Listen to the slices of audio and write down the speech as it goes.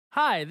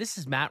Hi, this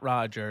is Matt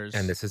Rogers.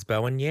 And this is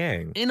Bowen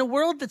Yang. In a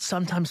world that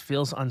sometimes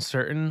feels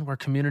uncertain, where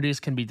communities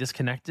can be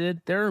disconnected,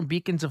 there are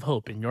beacons of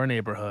hope in your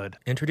neighborhood.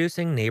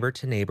 Introducing Neighbor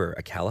to Neighbor,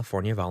 a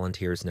California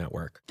volunteers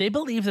network. They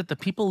believe that the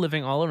people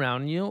living all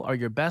around you are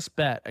your best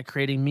bet at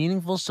creating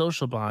meaningful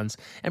social bonds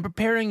and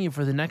preparing you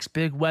for the next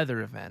big weather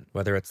event.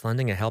 Whether it's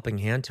lending a helping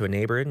hand to a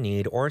neighbor in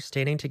need or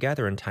standing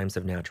together in times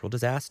of natural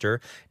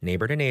disaster,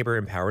 Neighbor to Neighbor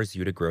empowers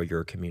you to grow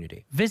your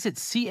community. Visit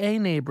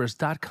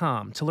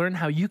caneighbors.com to learn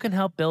how you can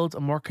help build a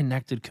more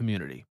connected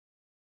community.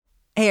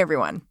 Hey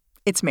everyone,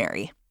 it's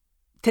Mary.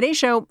 Today's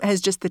show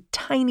has just the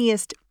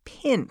tiniest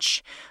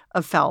pinch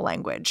of foul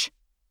language.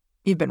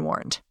 You've been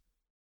warned.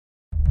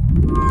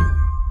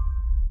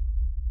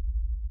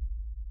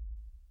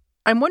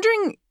 I'm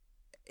wondering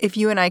if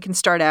you and I can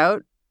start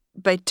out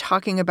by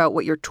talking about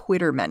what your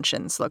Twitter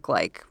mentions look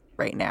like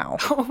right now.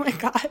 Oh my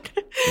God.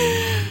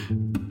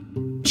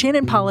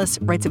 Shannon Paulus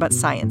writes about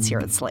science here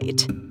at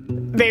Slate.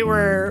 They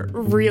were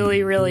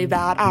really, really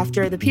bad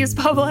after the piece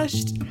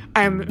published.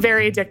 I'm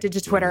very addicted to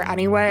Twitter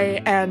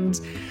anyway,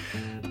 and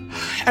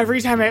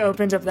every time I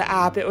opened up the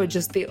app, it would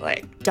just be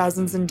like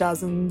dozens and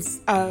dozens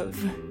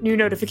of new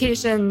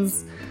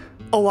notifications,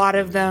 a lot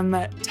of them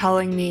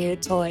telling me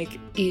to like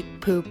eat,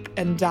 poop,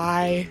 and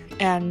die.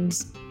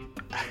 And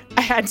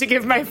I had to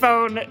give my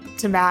phone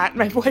to Matt,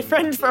 my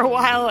boyfriend, for a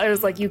while. I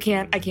was like, I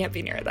can't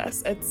be near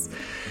this. It's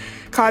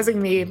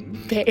causing me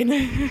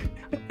pain.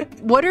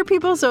 What are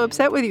people so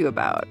upset with you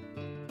about?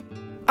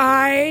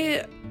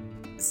 I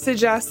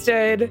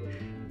suggested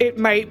it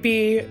might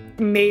be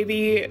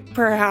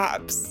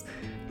perhaps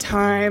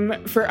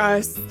time for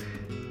us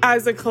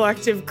as a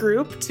collective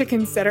group to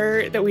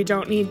consider that we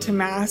don't need to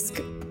mask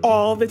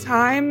all the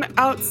time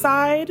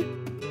outside.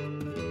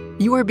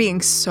 You are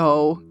being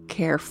so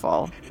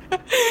careful.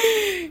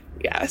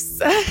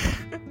 Yes.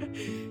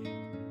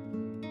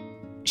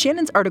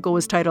 Shannon's article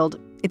was titled,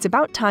 "It's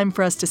About Time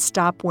for Us to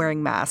Stop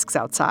Wearing Masks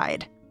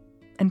Outside."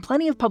 And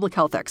plenty of public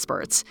health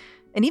experts,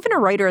 and even a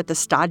writer at the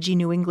stodgy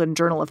New England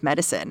Journal of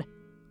Medicine,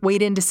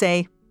 weighed in to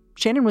say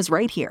Shannon was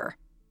right here.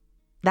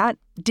 That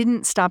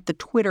didn't stop the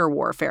Twitter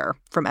warfare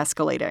from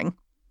escalating.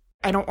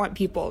 I don't want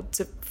people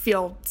to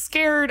feel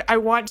scared. I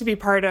want to be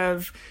part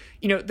of,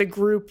 the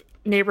group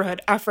neighborhood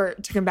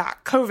effort to combat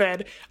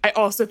COVID. I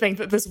also think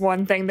that this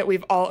one thing that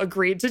we've all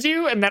agreed to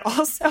do, and that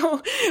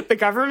also the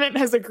government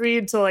has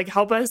agreed to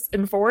help us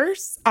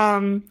enforce,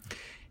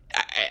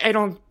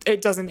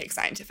 it doesn't make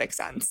scientific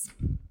sense.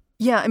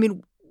 Yeah, I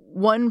mean,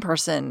 one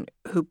person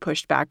who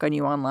pushed back on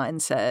you online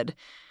said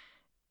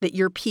that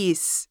your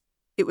piece,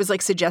 it was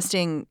like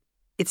suggesting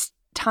it's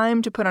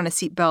time to put on a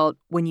seatbelt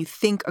when you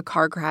think a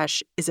car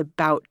crash is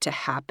about to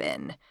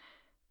happen.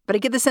 But I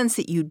get the sense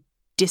that you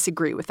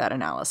disagree with that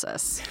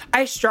analysis.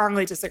 I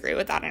strongly disagree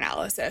with that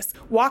analysis.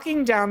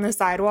 Walking down the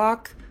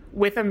sidewalk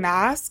with a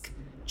mask,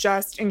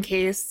 just in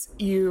case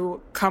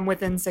you come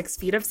within 6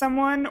 feet of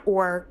someone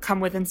or come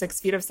within 6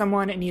 feet of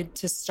someone and need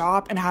to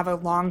stop and have a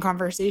long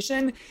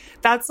conversation,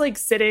 that's like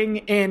sitting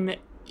in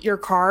your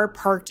car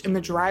parked in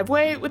the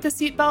driveway with a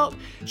seatbelt,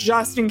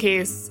 just in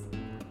case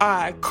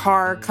a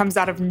car comes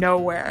out of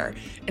nowhere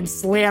and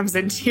slams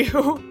into you.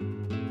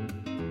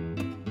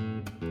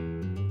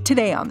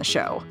 Today on the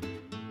show,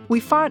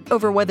 we fought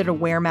over whether to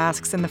wear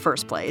masks in the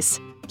first place.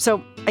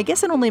 So I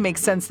guess it only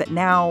makes sense that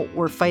now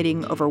we're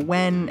fighting over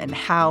when and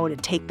how to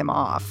take them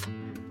off.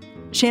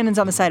 Shannon's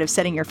on the side of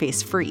setting your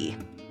face free,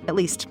 at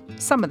least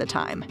some of the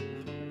time.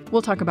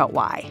 We'll talk about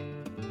why.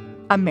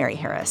 I'm Mary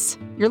Harris.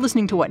 You're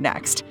listening to What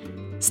Next?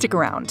 Stick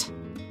around.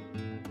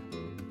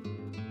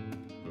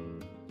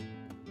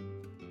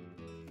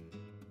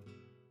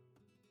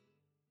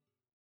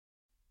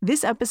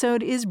 This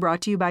episode is brought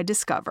to you by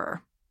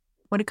Discover.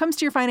 When it comes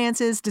to your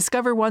finances,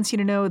 Discover wants you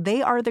to know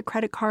they are the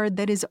credit card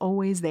that is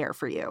always there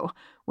for you.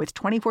 With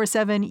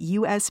 24/7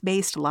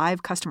 U.S.-based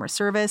live customer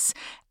service,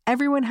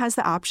 everyone has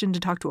the option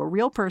to talk to a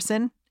real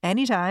person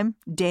anytime,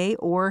 day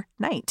or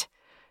night.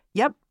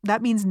 Yep,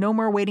 that means no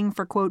more waiting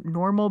for, quote,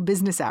 normal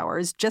business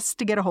hours just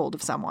to get a hold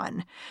of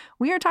someone.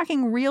 We are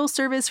talking real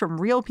service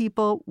from real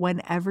people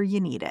whenever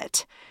you need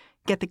it.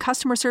 Get the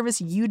customer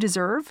service you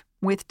deserve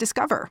with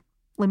Discover.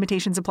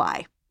 Limitations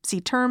apply. See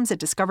terms at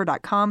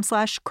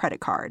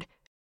discover.com/creditcard.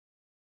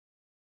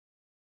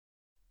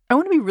 I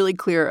want to be really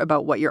clear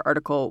about what your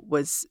article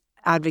was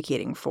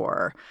advocating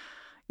for.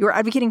 You were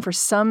advocating for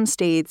some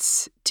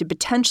states to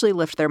potentially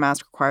lift their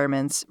mask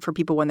requirements for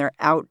people when they're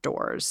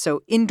outdoors.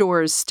 So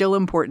indoors, still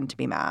important to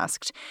be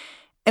masked.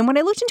 And when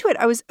I looked into it,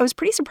 I was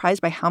pretty surprised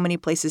by how many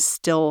places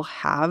still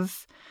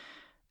have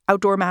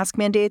outdoor mask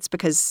mandates,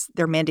 because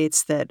they're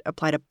mandates that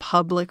apply to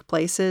public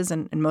places,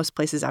 and most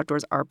places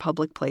outdoors are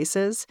public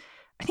places.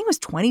 I think it was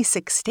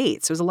 26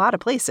 states. It was a lot of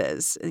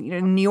places.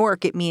 In New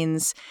York, it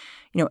means,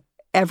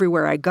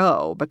 everywhere I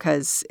go,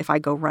 because if I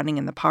go running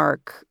in the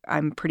park,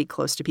 I'm pretty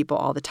close to people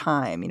all the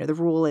time. The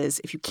rule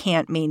is if you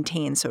can't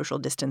maintain social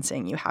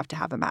distancing, you have to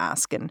have a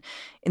mask. And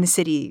in the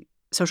city,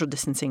 social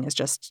distancing is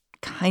just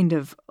kind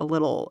of a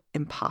little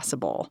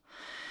impossible.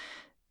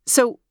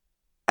 So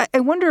I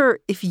wonder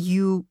if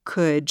you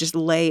could just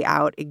lay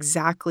out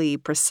exactly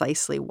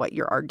precisely what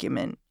your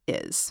argument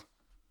is.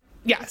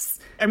 Yes.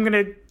 I'm going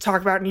to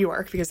talk about New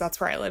York because that's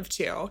where I live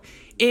too.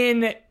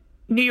 In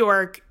New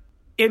York,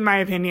 in my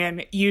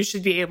opinion, you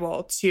should be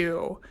able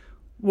to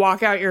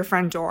walk out your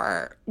front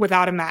door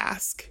without a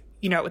mask,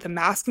 with a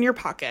mask in your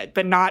pocket,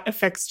 but not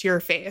affixed to your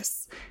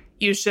face.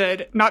 You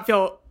should not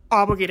feel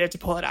obligated to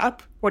pull it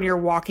up when you're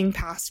walking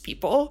past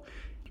people.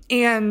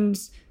 And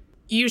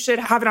you should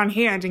have it on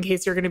hand in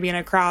case you're going to be in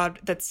a crowd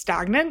that's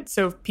stagnant,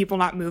 so people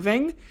not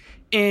moving,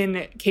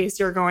 in case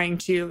you're going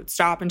to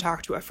stop and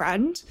talk to a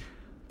friend.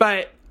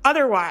 But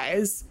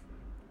otherwise,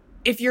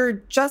 if you're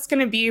just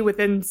going to be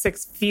within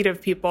 6 feet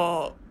of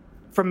people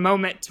from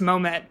moment to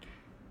moment,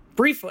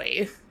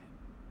 briefly,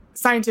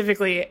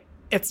 scientifically,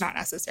 it's not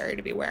necessary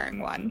to be wearing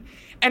one.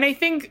 And I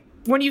think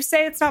when you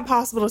say it's not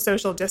possible to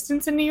social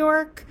distance in New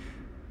York,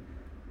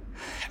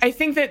 I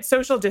think that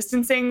social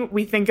distancing,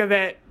 we think of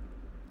it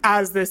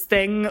as this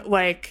thing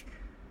like,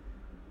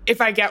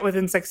 if I get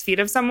within 6 feet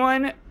of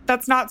someone,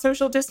 that's not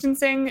social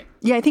distancing.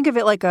 Yeah, I think of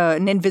it like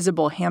an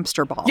invisible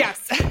hamster ball.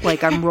 Yes.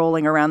 Like I'm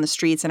rolling around the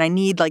streets and I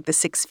need like the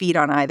 6 feet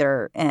on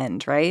either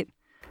end, right?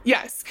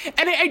 Yes.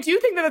 And I do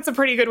think that that's a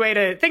pretty good way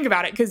to think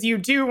about it, because you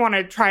do want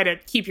to try to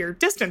keep your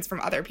distance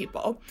from other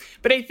people.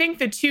 But I think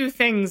the two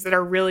things that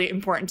are really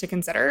important to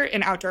consider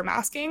in outdoor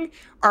masking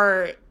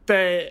are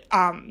the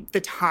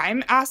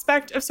time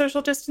aspect of social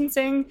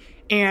distancing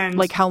and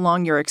like how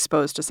long you're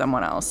exposed to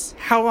someone else.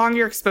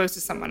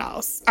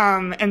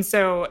 And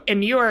so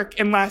in New York,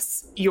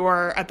 unless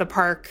you're at the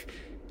park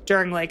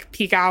during like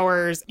peak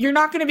hours, you're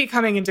not going to be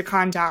coming into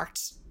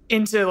contact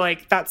into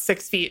like that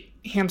 6 feet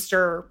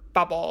hamster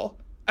bubble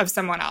of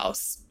someone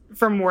else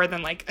for more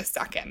than like a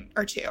second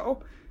or two.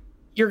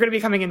 You're going to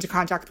be coming into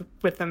contact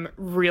with them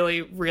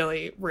really,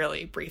 really,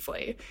 really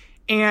briefly.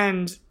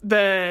 And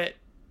the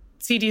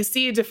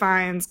CDC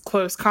defines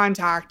close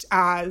contact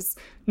as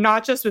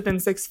not just within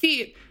 6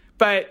 feet,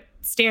 but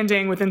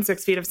standing within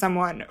 6 feet of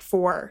someone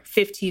for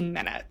 15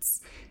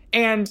 minutes.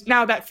 And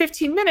now that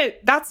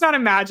 15-minute, that's not a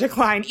magic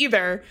line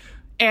either.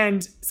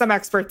 And some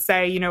experts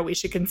say, we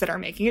should consider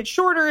making it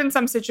shorter in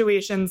some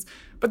situations.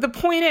 But the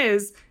point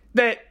is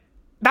that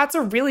that's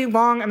a really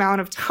long amount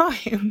of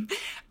time.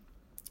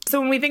 So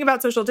when we think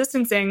about social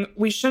distancing,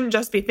 we shouldn't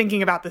just be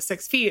thinking about the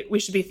 6 feet. We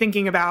should be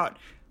thinking about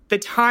the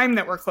time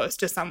that we're close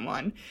to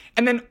someone.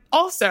 And then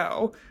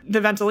also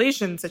the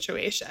ventilation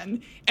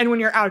situation. And when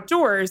you're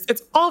outdoors,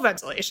 it's all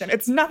ventilation.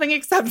 It's nothing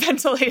except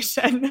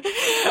ventilation.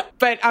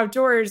 But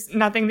outdoors,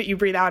 nothing that you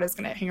breathe out is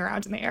going to hang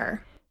around in the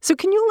air. So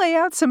can you lay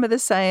out some of the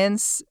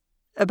science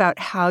about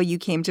how you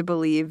came to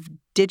believe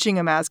ditching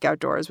a mask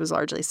outdoors was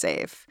largely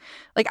safe?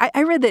 Like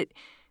I read that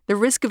the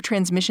risk of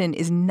transmission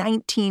is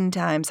 19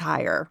 times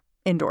higher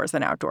indoors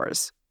than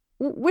outdoors,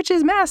 which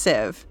is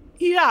massive.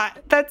 Yeah,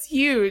 that's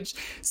huge.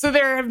 So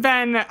there have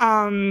been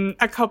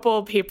a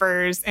couple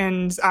papers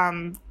and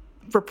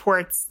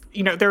reports.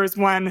 There was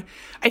one,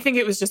 I think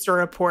it was just a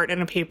report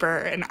in a paper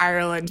in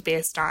Ireland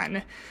based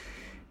on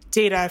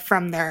data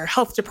from their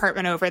health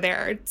department over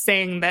there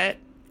saying that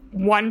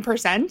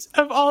 1%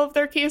 of all of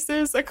their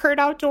cases occurred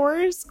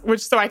outdoors,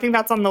 so I think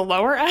that's on the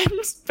lower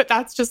end, but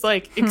that's just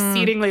like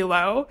exceedingly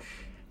low.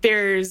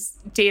 There's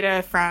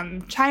data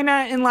from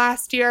China in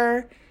last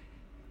year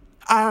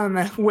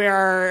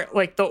where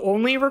like the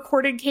only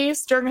recorded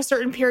case during a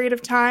certain period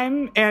of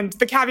time. And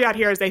the caveat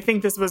here is I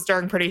think this was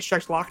during pretty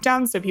strict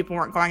lockdown, so people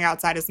weren't going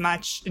outside as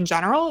much in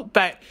general.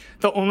 But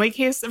the only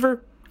case of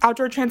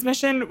outdoor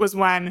transmission was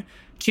when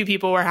 2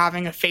 people were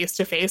having a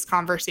face-to-face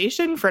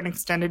conversation for an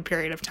extended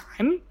period of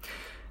time.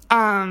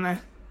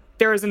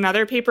 There was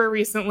another paper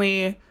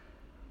recently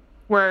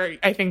where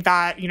I think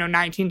that,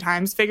 19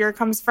 times figure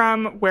comes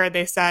from, where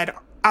they said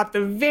at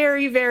the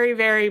very, very,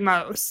 very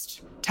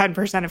most,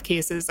 10% of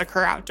cases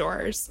occur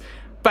outdoors.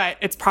 But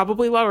it's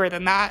probably lower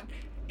than that.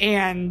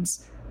 And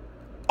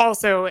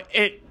also,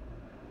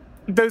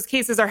 those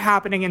cases are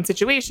happening in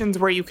situations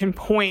where you can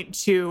point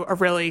to a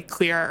really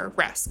clear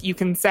risk. You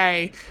can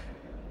say,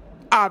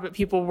 but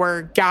people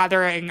were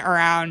gathering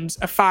around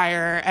a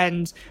fire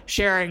and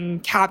sharing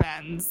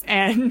cabins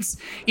and,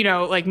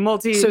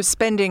 So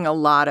spending a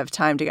lot of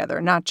time together,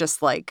 not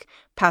just like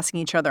passing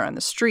each other on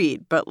the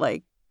street, but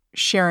like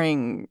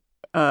sharing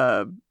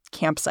a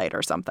campsite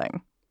or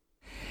something.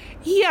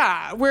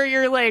 Yeah,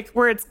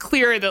 where it's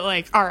clear that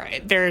like, all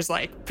right, there's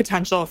like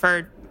potential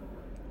for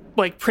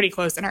like pretty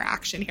close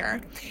interaction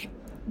here.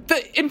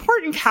 The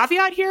important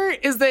caveat here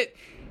is that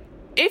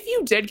if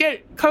you did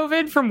get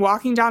COVID from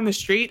walking down the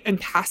street and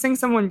passing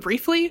someone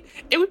briefly,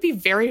 it would be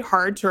very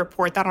hard to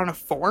report that on a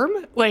form.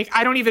 Like,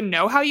 I don't even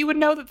know how you would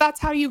know that that's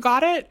how you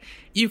got it.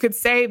 You could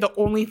say the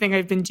only thing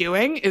I've been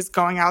doing is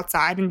going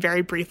outside and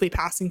very briefly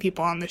passing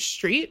people on the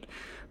street.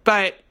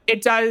 But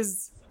it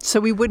does... So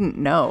we wouldn't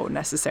know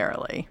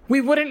necessarily. We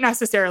wouldn't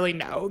necessarily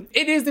know.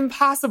 It is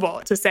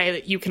impossible to say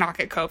that you cannot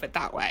get COVID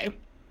that way.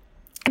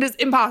 It is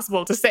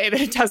impossible to say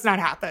that it does not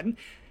happen.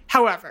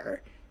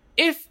 However,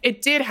 if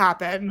it did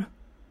happen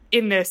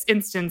in this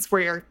instance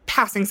where you're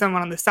passing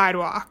someone on the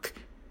sidewalk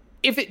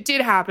if it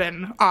did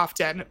happen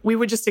often, we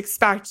would just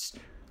expect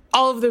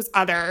all of those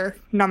other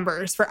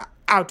numbers for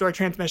outdoor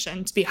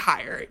transmission to be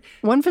higher.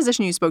 One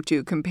physician you spoke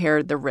to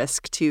compared the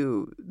risk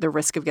to the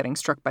risk of getting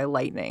struck by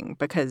lightning,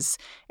 because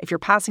if you're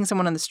passing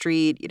someone on the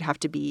street, you'd have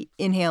to be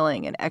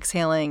inhaling and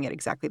exhaling at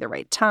exactly the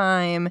right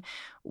time.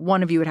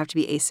 One of you would have to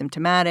be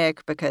asymptomatic,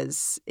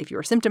 because if you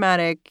were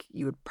symptomatic,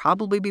 you would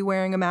probably be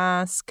wearing a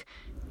mask.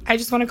 I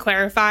just want to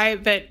clarify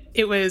that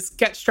it was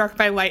get struck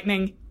by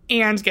lightning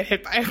and get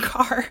hit by a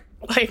car.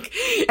 Like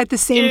at the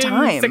same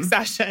time,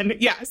 succession.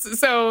 Yes.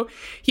 So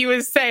he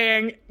was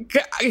saying,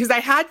 because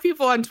I had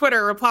people on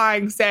Twitter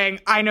replying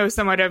saying, I know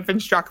someone who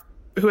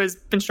has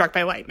been struck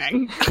by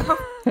lightning.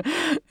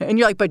 And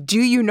you're like, but do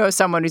you know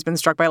someone who's been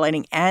struck by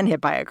lightning and hit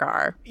by a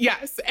car?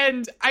 Yes.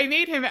 And I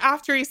made him,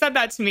 after he said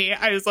that to me,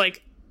 I was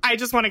like, I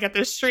just want to get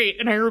this straight.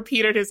 And I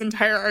repeated his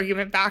entire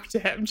argument back to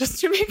him just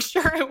to make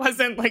sure I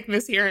wasn't like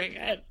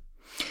mishearing it.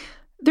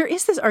 There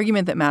is this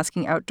argument that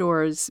masking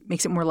outdoors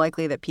makes it more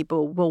likely that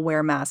people will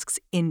wear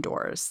masks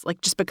indoors. Like,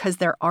 just because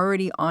they're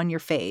already on your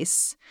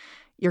face,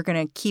 you're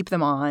going to keep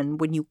them on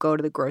when you go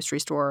to the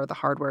grocery store or the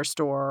hardware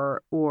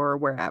store or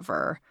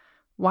wherever.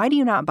 Why do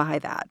you not buy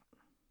that?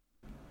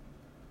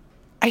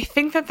 I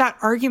think that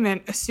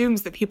argument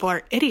assumes that people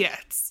are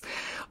idiots.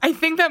 I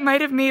think that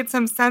might have made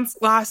some sense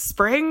last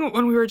spring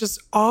when we were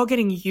just all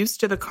getting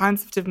used to the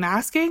concept of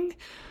masking.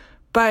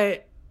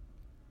 But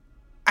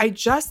I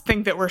just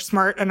think that we're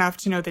smart enough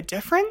to know the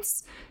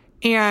difference.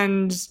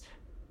 And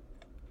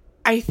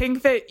I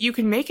think that you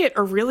can make it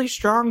a really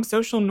strong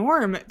social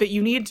norm that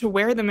you need to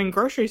wear them in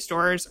grocery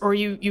stores or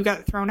you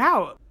get thrown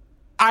out.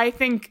 I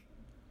think,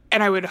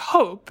 and I would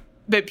hope,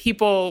 that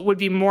people would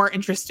be more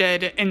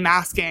interested in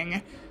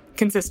masking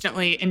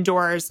consistently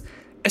indoors,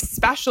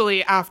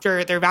 especially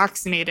after they're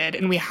vaccinated.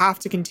 And we have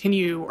to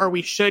continue, or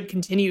we should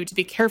continue to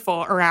be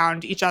careful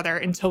around each other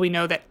until we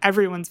know that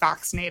everyone's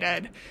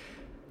vaccinated.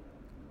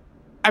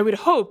 I would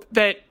hope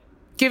that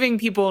giving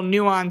people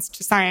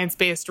nuanced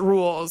science-based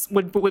rules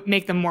would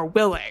make them more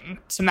willing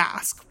to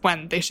mask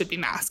when they should be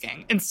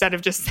masking, instead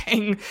of just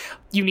saying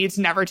you need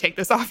to never take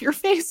this off your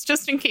face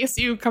just in case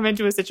you come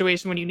into a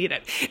situation when you need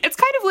it. It's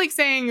kind of like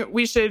saying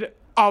we should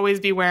always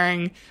be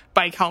wearing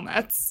bike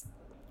helmets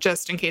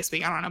just in case we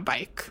get on a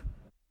bike.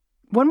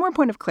 One more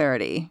point of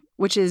clarity,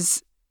 which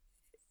is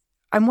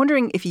I'm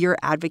wondering if you're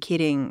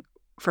advocating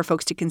for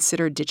folks to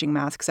consider ditching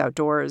masks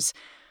outdoors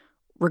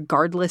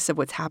regardless of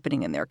what's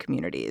happening in their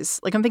communities.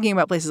 Like, I'm thinking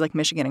about places like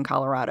Michigan and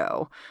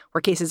Colorado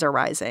where cases are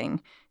rising.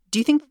 Do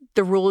you think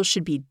the rules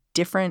should be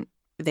different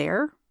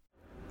there?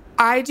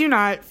 I do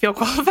not feel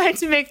qualified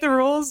to make the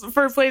rules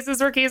for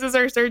places where cases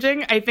are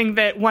surging. I think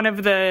that one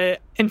of the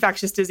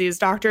infectious disease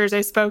doctors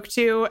I spoke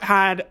to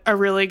had a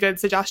really good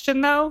suggestion,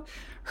 though.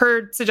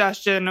 Her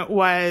suggestion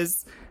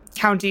was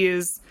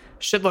counties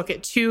should look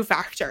at two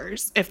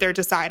factors if they're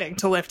deciding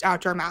to lift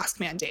outdoor mask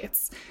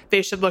mandates.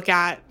 They should look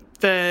at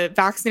the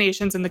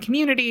vaccinations in the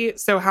community,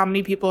 so how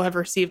many people have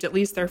received at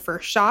least their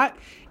first shot,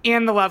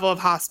 and the level of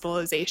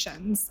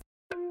hospitalizations.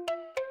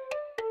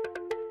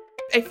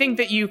 I think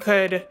that you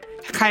could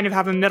kind of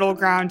have a middle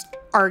ground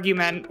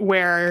argument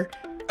where,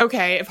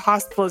 okay, if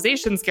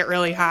hospitalizations get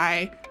really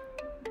high,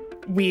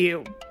 we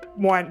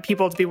want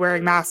people to be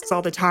wearing masks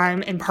all the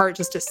time, in part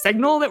just to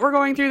signal that we're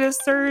going through this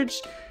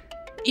surge.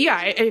 Yeah,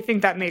 I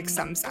think that makes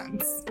some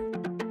sense.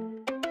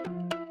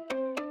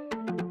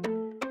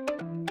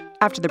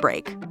 After the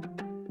break,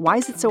 why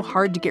is it so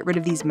hard to get rid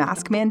of these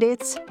mask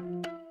mandates?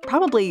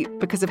 Probably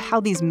because of how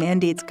these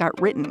mandates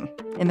got written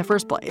in the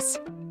first place.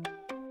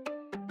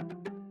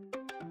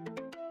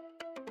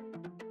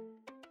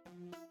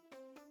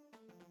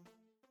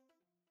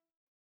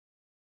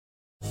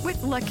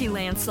 With Lucky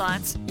Land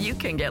Slots, you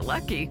can get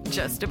lucky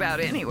just about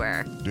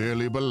anywhere.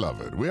 Dearly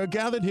beloved, we are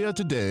gathered here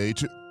today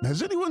to...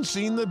 Has anyone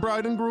seen the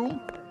bride and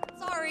groom?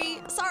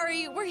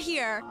 Sorry, we're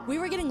here. We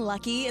were getting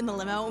lucky in the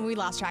limo and we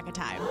lost track of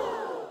time.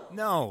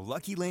 No,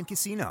 Lucky Land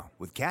Casino,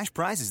 with cash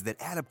prizes that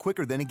add up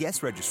quicker than a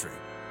guest registry.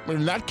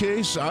 In that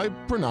case, I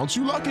pronounce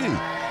you lucky.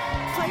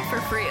 Play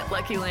for free at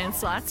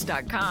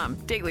LuckyLandSlots.com.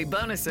 Daily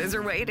bonuses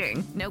are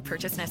waiting. No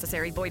purchase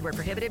necessary. Void where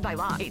prohibited by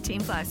law.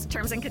 18+.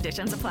 Terms and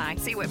conditions apply.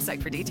 See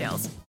website for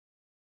details.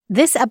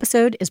 This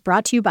episode is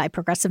brought to you by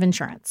Progressive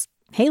Insurance.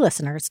 Hey,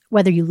 listeners,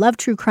 whether you love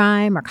true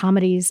crime or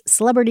comedies,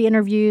 celebrity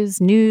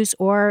interviews, news,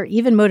 or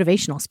even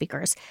motivational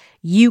speakers,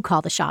 you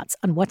call the shots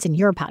on what's in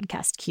your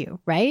podcast queue,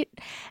 right?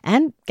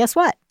 And guess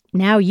what?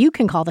 Now you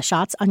can call the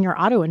shots on your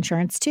auto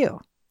insurance, too.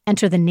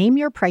 Enter the Name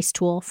Your Price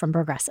tool from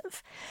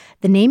Progressive.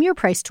 The Name Your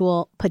Price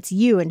tool puts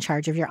you in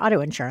charge of your auto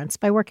insurance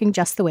by working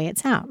just the way it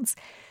sounds.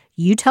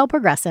 You tell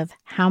Progressive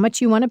how much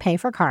you want to pay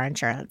for car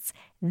insurance.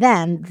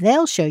 Then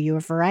they'll show you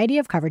a variety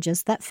of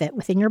coverages that fit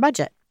within your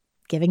budget,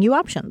 giving you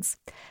options.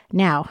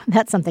 Now,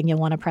 that's something you'll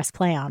want to press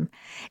play on.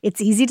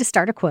 It's easy to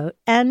start a quote,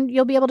 and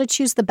you'll be able to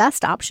choose the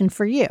best option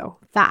for you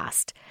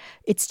fast.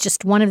 It's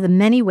just one of the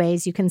many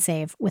ways you can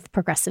save with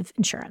Progressive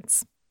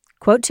Insurance.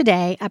 Quote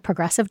today at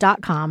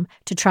Progressive.com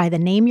to try the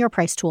Name Your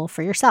Price tool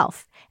for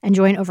yourself and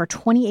join over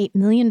 28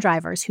 million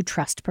drivers who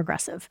trust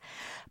Progressive.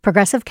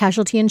 Progressive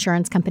Casualty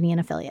Insurance Company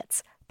and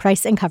Affiliates.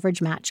 Price and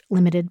coverage match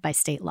limited by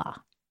state law.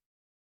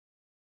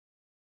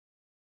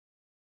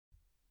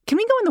 Can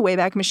we go in the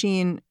Wayback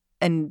Machine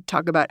and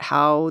talk about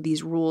how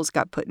these rules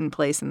got put in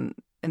place in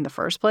the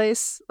first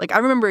place? Like, I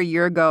remember a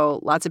year ago,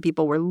 lots of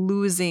people were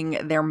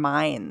losing their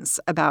minds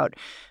about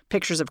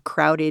pictures of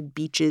crowded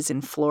beaches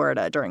in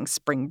Florida during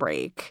spring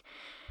break.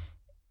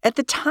 At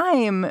the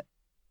time,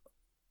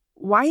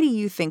 why do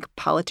you think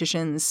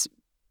politicians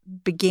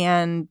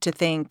began to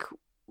think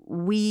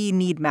we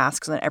need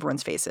masks on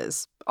everyone's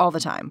faces all the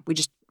time?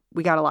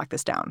 We got to lock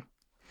this down.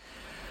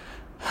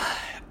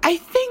 I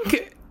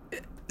think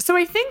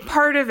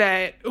part of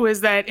it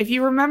was that if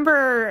you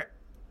remember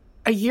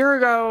a year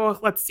ago,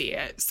 let's see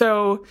it.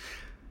 So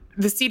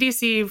the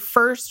CDC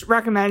first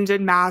recommended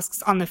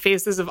masks on the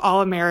faces of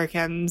all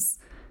Americans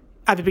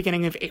at the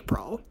beginning of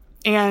April.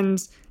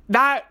 And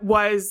that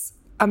was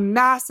a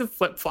massive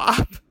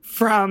flip-flop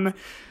from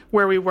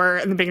where we were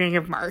in the beginning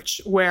of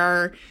March,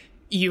 where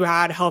you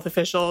had health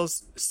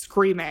officials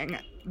screaming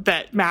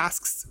that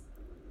masks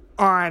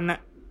on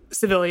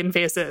civilian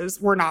faces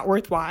were not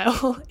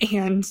worthwhile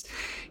and,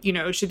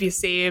 should be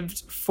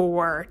saved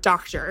for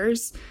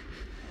doctors.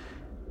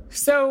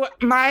 So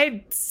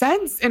my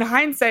sense in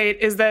hindsight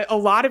is that a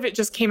lot of it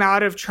just came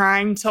out of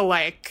trying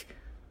to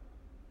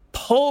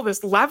pull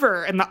this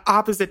lever in the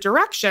opposite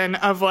direction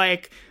of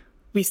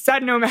we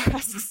said no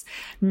masks,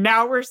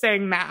 now we're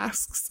saying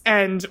masks,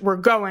 and we're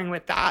going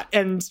with that.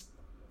 And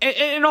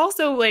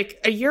also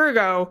a year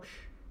ago,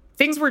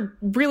 things were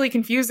really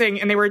confusing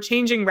and they were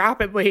changing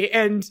rapidly.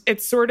 And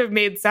it sort of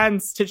made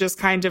sense to just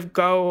kind of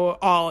go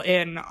all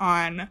in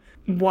on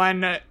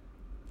one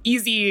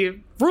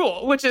easy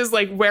rule, which is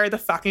wear the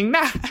fucking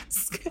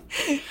mask.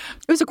 It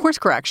was a course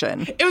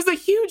correction. It was a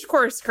huge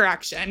course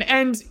correction.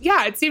 And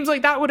yeah, it seems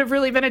like that would have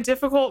really been a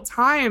difficult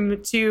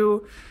time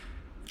to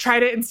try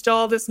to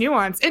instill this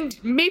nuance. And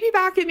maybe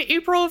back in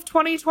April of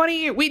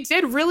 2020, we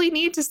did really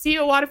need to see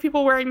a lot of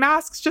people wearing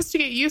masks just to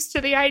get used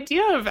to the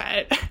idea of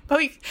it.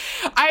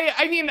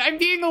 I mean, I'm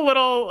being a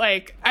little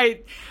I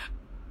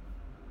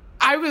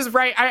was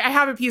right. I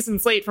have a piece in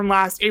Slate from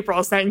last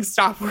April saying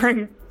stop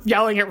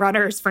yelling at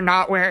runners for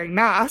not wearing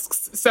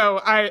masks.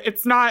 So I've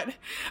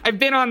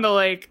been on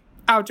the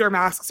outdoor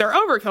masks are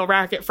overkill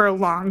racket for a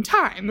long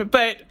time,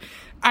 but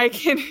I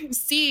can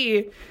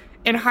see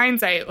in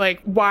hindsight,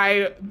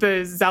 why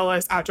the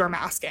zealous outdoor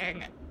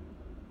masking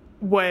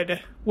would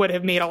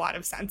have made a lot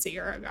of sense a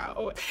year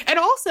ago. And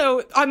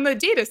also on the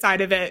data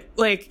side of it,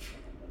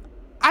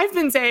 I've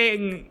been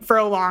saying for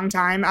a long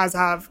time, as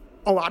have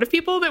a lot of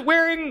people, that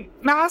wearing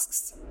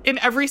masks in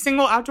every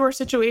single outdoor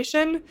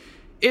situation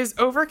is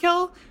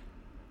overkill.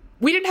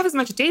 We didn't have as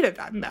much data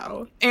then,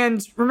 though.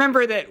 And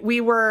remember that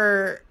we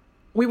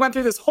went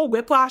through this whole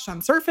whiplash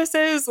on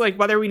surfaces,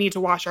 whether we need to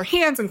wash our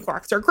hands and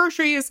Clorox our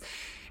groceries.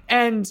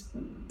 And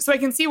so I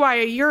can see why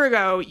a year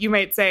ago you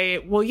might say,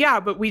 well, yeah,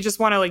 but we just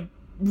want to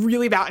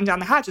really batten down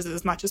the hatches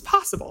as much as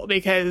possible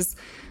because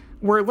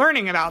we're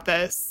learning about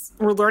this.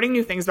 We're learning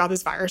new things about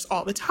this virus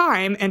all the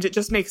time. And it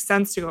just makes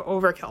sense to go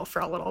overkill for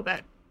a little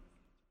bit.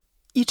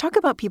 You talk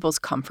about people's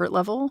comfort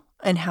level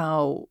and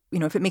how,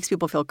 if it makes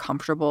people feel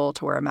comfortable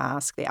to wear a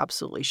mask, they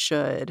absolutely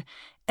should.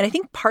 And I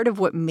think part of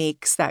what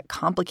makes that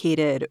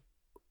complicated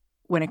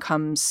when it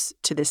comes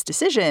to this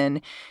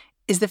decision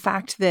is the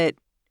fact that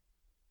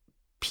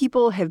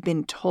people have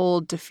been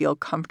told to feel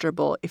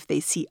comfortable if they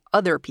see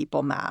other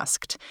people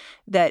masked,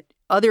 that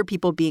other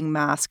people being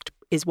masked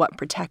is what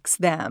protects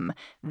them.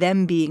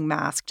 Them being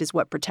masked is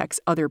what protects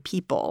other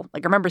people. I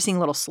remember seeing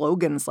little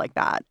slogans like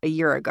that a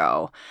year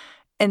ago.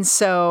 And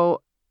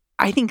so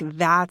I think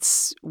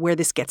that's where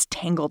this gets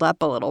tangled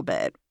up a little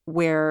bit,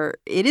 where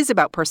it is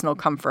about personal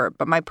comfort,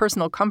 but my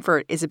personal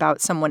comfort is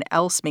about someone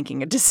else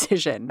making a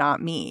decision,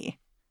 not me.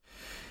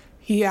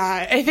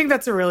 Yeah, I think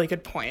that's a really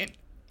good point.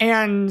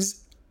 And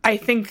I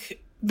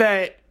think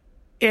that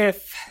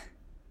if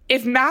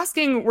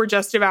masking were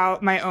just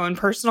about my own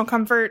personal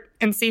comfort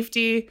and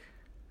safety,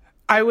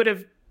 I would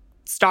have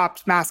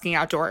stopped masking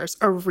outdoors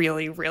a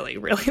really, really,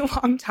 really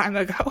long time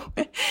ago.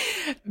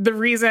 The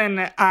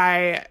reason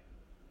I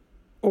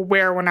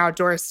wear one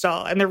outdoors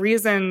still, and the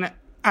reason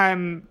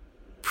I'm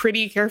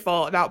pretty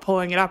careful about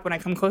pulling it up when I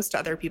come close to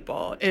other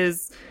people,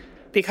 is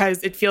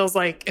because it feels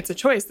like it's a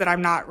choice that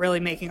I'm not really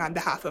making on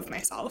behalf of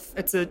myself.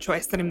 It's a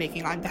choice that I'm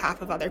making on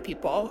behalf of other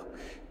people.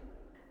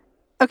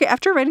 Okay,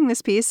 after writing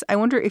this piece, I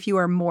wonder if you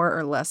are more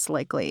or less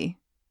likely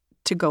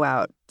to go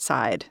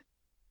outside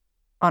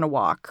on a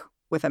walk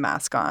with a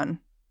mask on.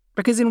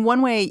 Because in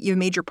one way, you've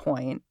made your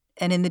point,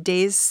 and in the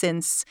days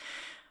since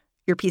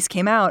your piece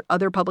came out,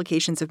 other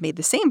publications have made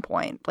the same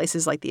point.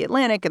 Places like The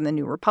Atlantic and The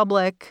New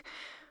Republic.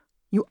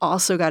 You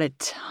also got a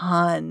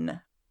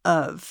ton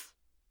of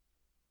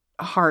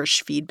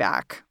harsh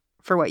feedback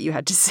for what you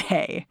had to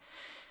say.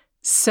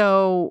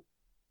 So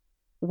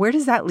where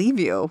does that leave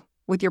you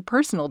with your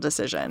personal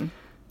decision?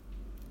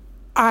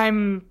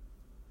 I'm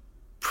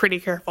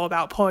pretty careful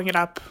about pulling it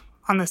up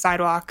on the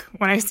sidewalk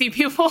when I see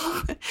people.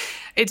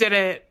 I did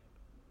it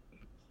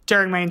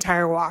during my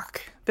entire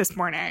walk this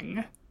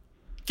morning.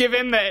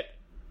 Given that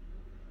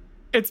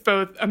it's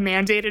both a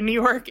mandate in New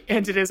York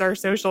and it is our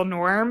social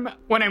norm,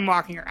 when I'm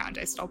walking around,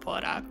 I still pull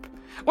it up.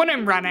 When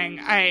I'm running,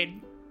 I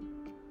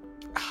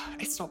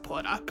still pull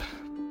it up.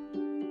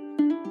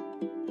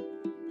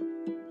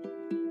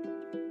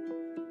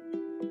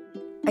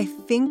 I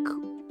think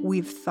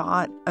we've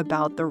thought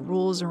about the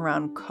rules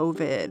around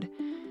COVID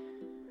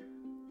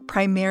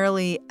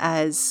primarily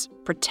as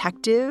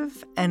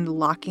protective and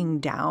locking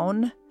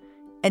down.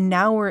 And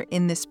now we're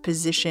in this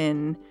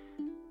position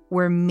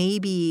where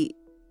maybe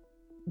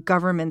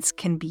governments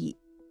can be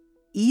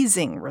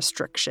easing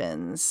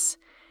restrictions.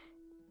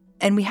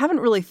 And we haven't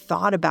really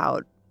thought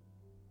about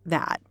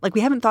that. Like,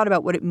 we haven't thought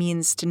about what it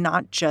means to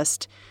not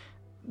just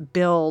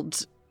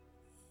build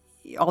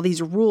all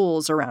these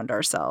rules around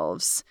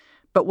ourselves,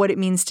 but what it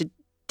means to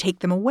take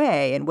them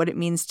away and what it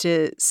means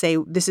to say,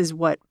 this is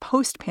what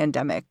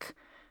post-pandemic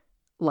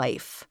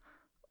life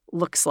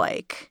looks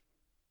like.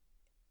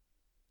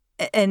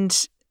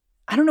 And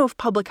I don't know if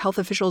public health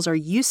officials are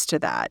used to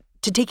that,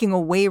 to taking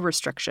away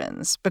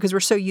restrictions, because we're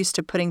so used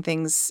to putting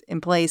things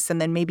in place and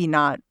then maybe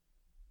not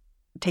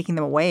taking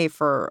them away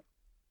for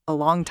a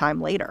long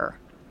time later.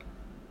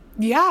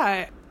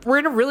 Yeah, we're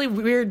in a really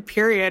weird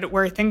period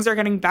where things are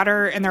getting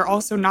better and they're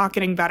also not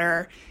getting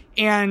better.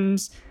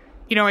 And,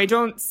 you know, I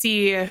don't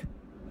see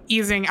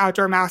easing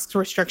outdoor mask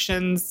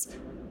restrictions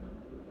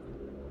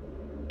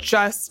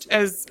just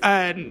as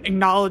an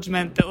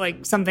acknowledgement that,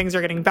 like, some things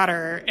are getting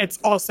better. It's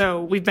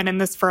also, we've been in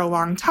this for a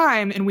long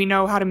time and we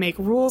know how to make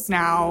rules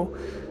now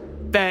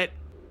that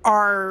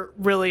are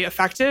really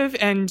effective.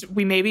 And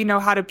we maybe know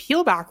how to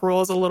peel back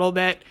rules a little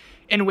bit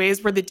in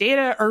ways where the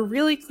data are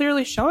really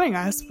clearly showing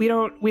us we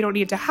don't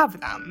need to have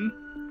them.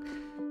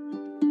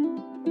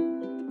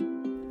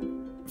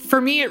 For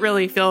me, it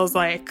really feels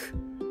like,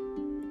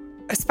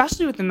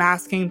 especially with the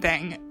masking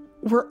thing,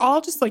 we're all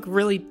just like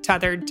really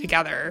tethered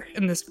together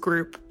in this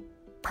group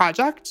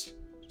project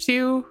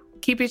to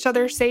keep each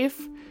other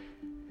safe.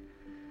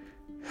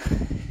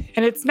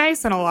 And it's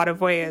nice in a lot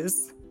of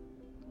ways,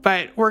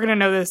 but we're going to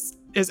know this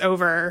is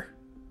over.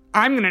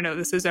 I'm going to know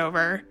this is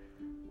over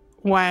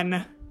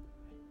when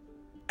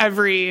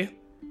every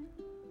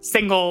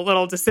single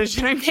little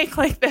decision I make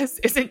like this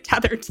isn't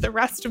tethered to the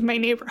rest of my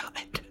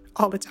neighborhood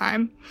all the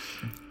time.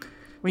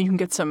 When you can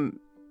get some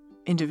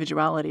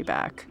individuality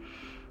back.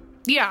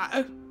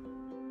 Yeah.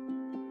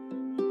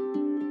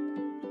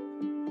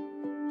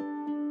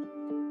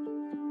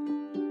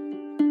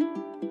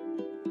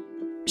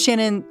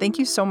 Shannon, thank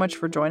you so much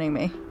for joining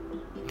me.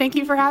 Thank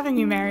you for having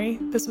me, Mary.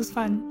 This was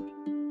fun.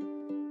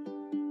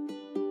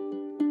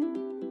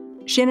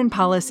 Shannon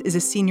Palis is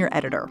a senior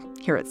editor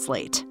here at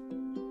Slate.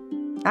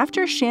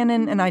 After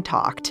Shannon and I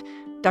talked,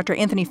 Dr.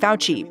 Anthony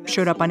Fauci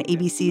showed up on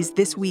ABC's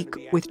This Week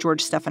with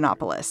George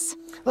Stephanopoulos.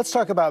 Let's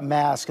talk about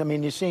masks. I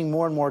mean, you're seeing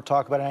more and more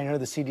talk about it. I know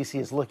the CDC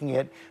is looking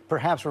at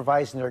perhaps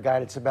revising their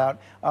guidance about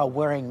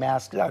wearing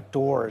masks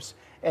outdoors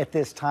at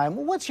this time.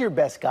 What's your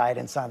best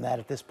guidance on that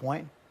at this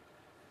point?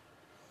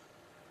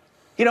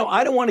 You know,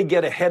 I don't want to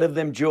get ahead of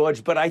them,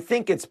 George, but I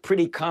think it's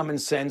pretty common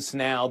sense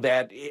now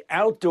that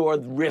outdoor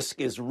risk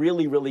is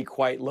really, really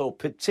quite low.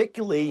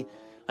 Particularly,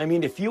 I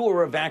mean, if you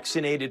were a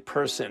vaccinated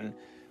person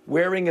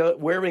wearing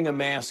a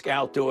mask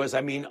outdoors,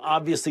 I mean,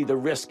 obviously the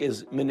risk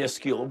is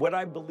minuscule. What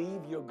I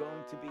believe you're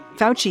going to be...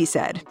 Fauci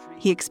said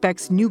he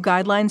expects new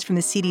guidelines from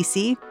the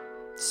CDC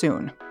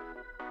soon.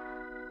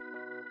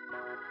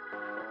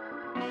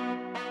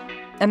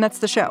 And that's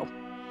the show.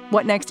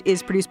 What Next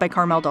is produced by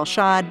Carmel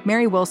Delshad,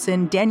 Mary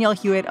Wilson, Danielle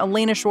Hewitt,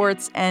 Elena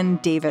Schwartz, and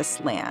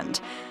Davis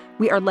Land.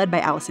 We are led by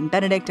Allison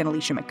Benedict and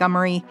Alicia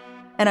Montgomery,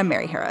 and I'm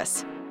Mary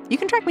Harris. You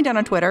can track me down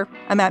on Twitter.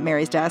 I'm at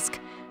Mary's Desk.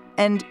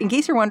 And in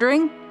case you're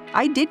wondering,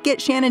 I did get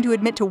Shannon to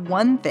admit to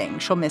one thing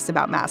she'll miss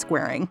about mask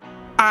wearing.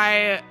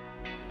 I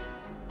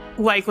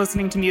like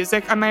listening to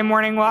music on my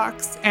morning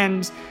walks.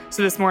 And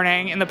so this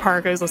morning in the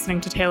park, I was listening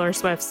to Taylor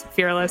Swift's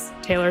Fearless,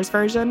 Taylor's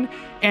version.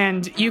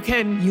 And you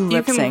can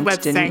lip sync,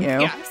 didn't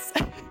you? Yes.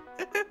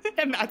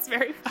 And that's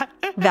very fun.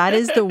 That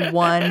is the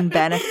one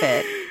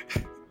benefit.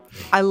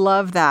 I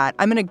love that.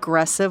 I'm an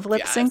aggressive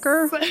lip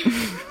syncer.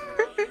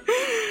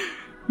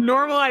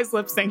 Normalize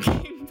lip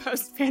syncing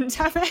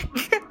post-pandemic.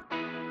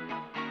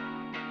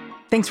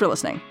 Thanks for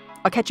listening.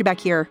 I'll catch you back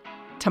here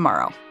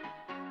tomorrow.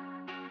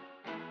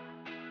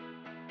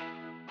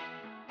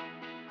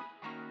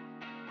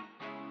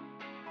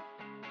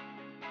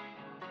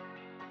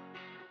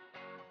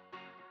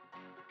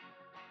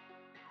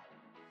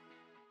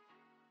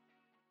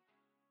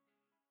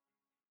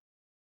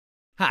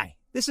 Hi,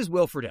 this is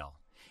Will Friedle.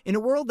 In a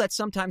world that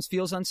sometimes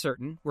feels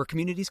uncertain, where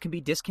communities can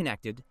be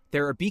disconnected,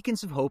 there are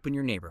beacons of hope in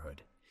your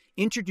neighborhood.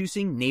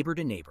 Introducing Neighbor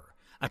to Neighbor,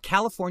 a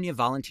California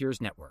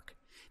volunteers network.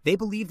 They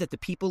believe that the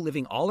people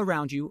living all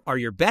around you are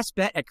your best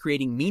bet at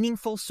creating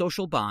meaningful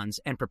social bonds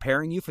and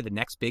preparing you for the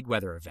next big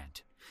weather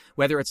event.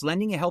 Whether it's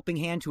lending a helping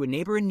hand to a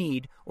neighbor in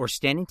need or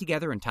standing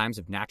together in times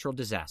of natural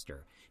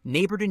disaster,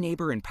 Neighbor to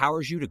Neighbor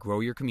empowers you to grow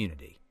your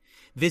community.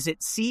 Visit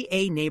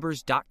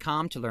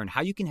caneighbors.com to learn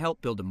how you can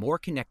help build a more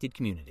connected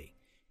community.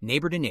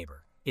 Neighbor to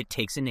neighbor, it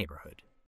takes a neighborhood.